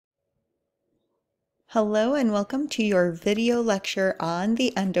Hello and welcome to your video lecture on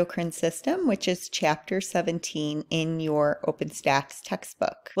the endocrine system, which is chapter 17 in your OpenStax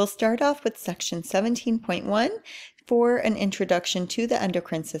textbook. We'll start off with section 17.1 for an introduction to the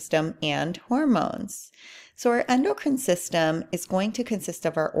endocrine system and hormones. So our endocrine system is going to consist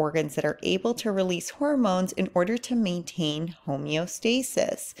of our organs that are able to release hormones in order to maintain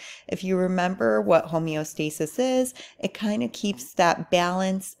homeostasis. If you remember what homeostasis is, it kind of keeps that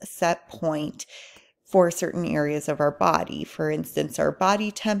balance set point for certain areas of our body. For instance, our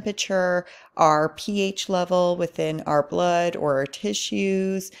body temperature, our pH level within our blood or our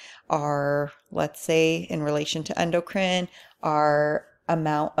tissues, our, let's say, in relation to endocrine, our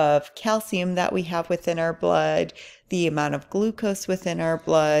amount of calcium that we have within our blood, the amount of glucose within our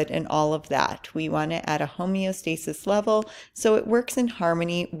blood, and all of that. We want it at a homeostasis level so it works in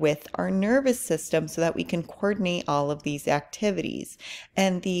harmony with our nervous system so that we can coordinate all of these activities.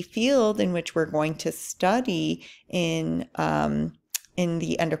 And the field in which we're going to study in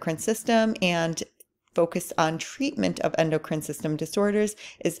the endocrine system and focus on treatment of endocrine system disorders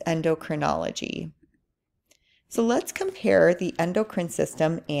is endocrinology. So let's compare the endocrine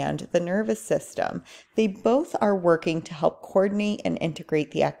system and the nervous system. They both are working to help coordinate and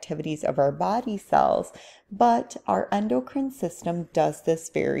integrate the activities of our body cells, but our endocrine system does this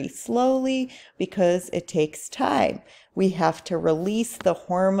very slowly because it takes time. We have to release the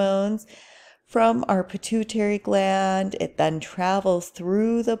hormones from our pituitary gland. It then travels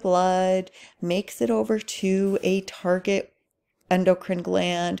through the blood, makes it over to a target endocrine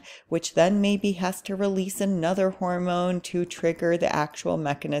gland, which then maybe has to release another hormone to trigger the actual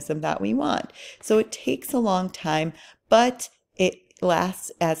mechanism that we want. So it takes a long time, but it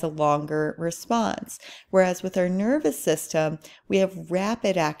lasts as a longer response. Whereas with our nervous system, we have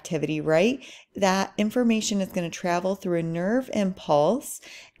rapid activity, right? That information is going to travel through a nerve impulse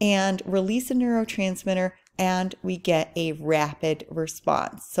and release a neurotransmitter, and we get a rapid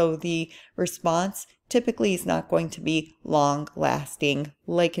response. So the response typically is not going to be long lasting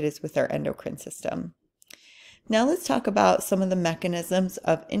like it is with our endocrine system. Now let's talk about some of the mechanisms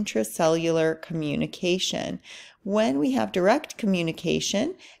of intracellular communication. When we have direct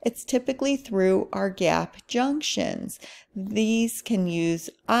communication, it's typically through our gap junctions. These can use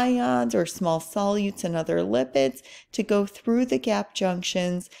ions or small solutes and other lipids to go through the gap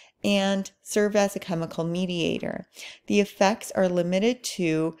junctions and serve as a chemical mediator. The effects are limited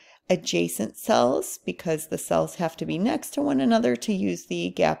to adjacent cells because the cells have to be next to one another to use the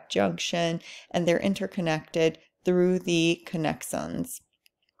gap junction, and they're interconnected through the connexons.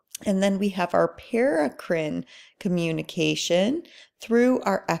 And then we have our paracrine communication through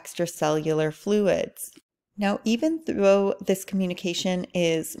our extracellular fluids. Now, even though this communication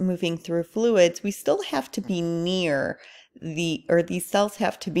is moving through fluids, we still have to be near these cells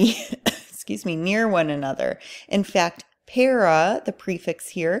have to be, excuse me, near one another. In fact, para, the prefix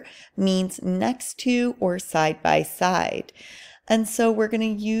here, means next to or side by side. And so we're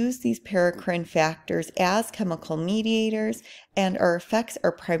going to use these paracrine factors as chemical mediators, and our effects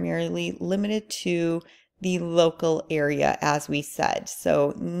are primarily limited to the local area, as we said,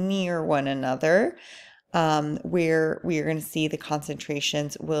 so near one another, where we are going to see the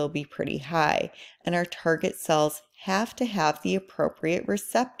concentrations will be pretty high. And our target cells have to have the appropriate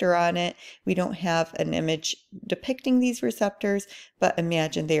receptor on it. We don't have an image depicting these receptors, but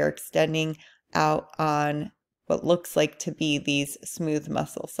imagine they are extending out on what looks like to be these smooth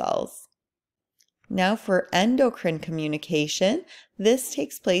muscle cells. Now for endocrine communication, this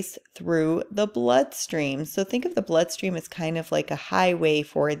takes place through the bloodstream. So think of the bloodstream as kind of like a highway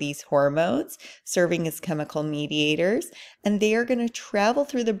for these hormones, serving as chemical mediators, and they are going to travel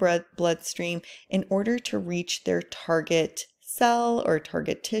through the bloodstream in order to reach their target cell or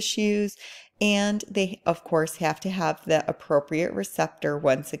target tissues. And they, of course, have to have the appropriate receptor.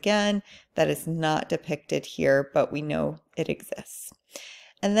 Once again, that is not depicted here, but we know it exists.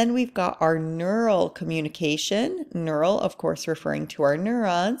 And then we've got our neural communication, neural, of course, referring to our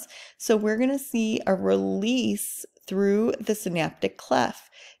neurons. So we're going to see a release through the synaptic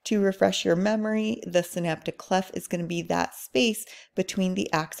cleft. To refresh your memory, the synaptic cleft is going to be that space between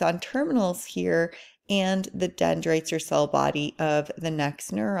the axon terminals here and the dendrites or cell body of the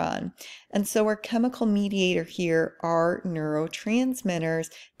next neuron. And so our chemical mediator here are neurotransmitters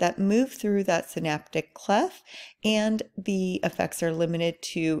that move through that synaptic cleft, and the effects are limited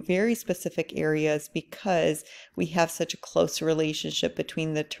to very specific areas because we have such a close relationship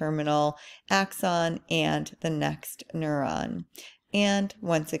between the terminal axon and the next neuron. And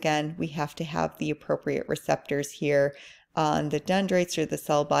once again, we have to have the appropriate receptors here on the dendrites or the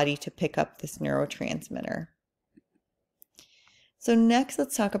cell body to pick up this neurotransmitter. So next,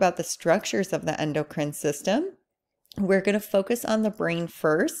 let's talk about the structures of the endocrine system. We're going to focus on the brain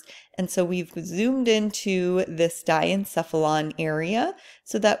first, and so we've zoomed into this diencephalon area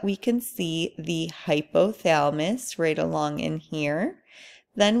so that we can see the hypothalamus right along in here.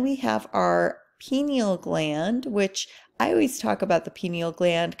 Then we have our pineal gland, which I always talk about the pineal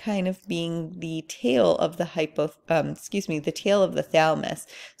gland kind of being the tail of the the tail of the thalamus.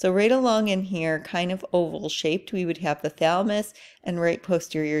 So right along in here, kind of oval shaped, we would have the thalamus, and right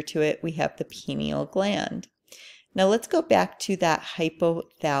posterior to it, we have the pineal gland. Now let's go back to that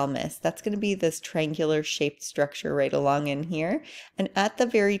hypothalamus. That's going to be this triangular shaped structure right along in here. And at the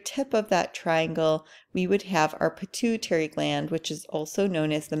very tip of that triangle, we would have our pituitary gland, which is also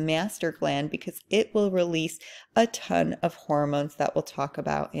known as the master gland because it will release a ton of hormones that we'll talk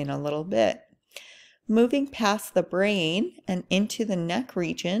about in a little bit. Moving past the brain and into the neck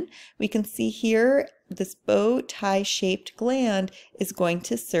region, we can see here this bow tie shaped gland is going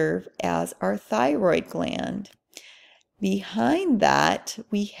to serve as our thyroid gland. Behind that,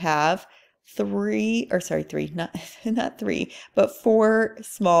 we have not three, but 4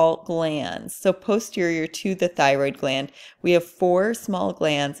 small glands. So posterior to the thyroid gland, we have 4 small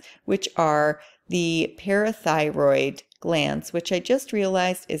glands, which are the parathyroid glands, which I just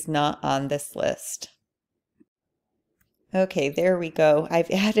realized is not on this list. Okay, there we go.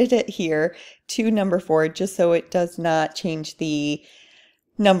 I've added it here to number 4 just so it does not change the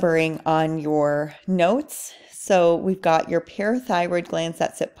numbering on your notes. So we've got your parathyroid glands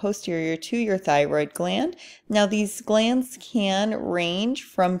that sit posterior to your thyroid gland. Now these glands can range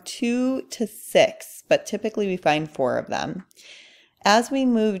from 2 to 6, but typically we find 4 of them. As we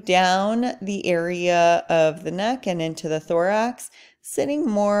move down the area of the neck and into the thorax, sitting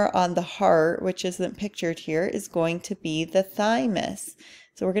more on the heart, which isn't pictured here, is going to be the thymus.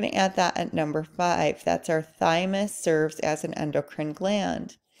 So we're going to add that at number 5. That's our thymus, serves as an endocrine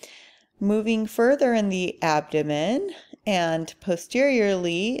gland. Moving further in the abdomen and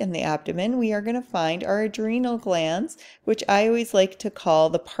posteriorly in the abdomen, we are going to find our adrenal glands, which I always like to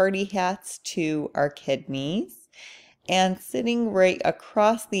call the party hats to our kidneys. And sitting right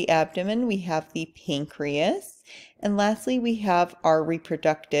across the abdomen, we have the pancreas. And lastly, we have our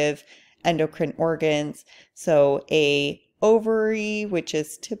reproductive endocrine organs. So a ovary, which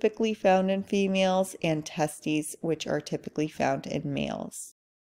is typically found in females, and testes, which are typically found in males.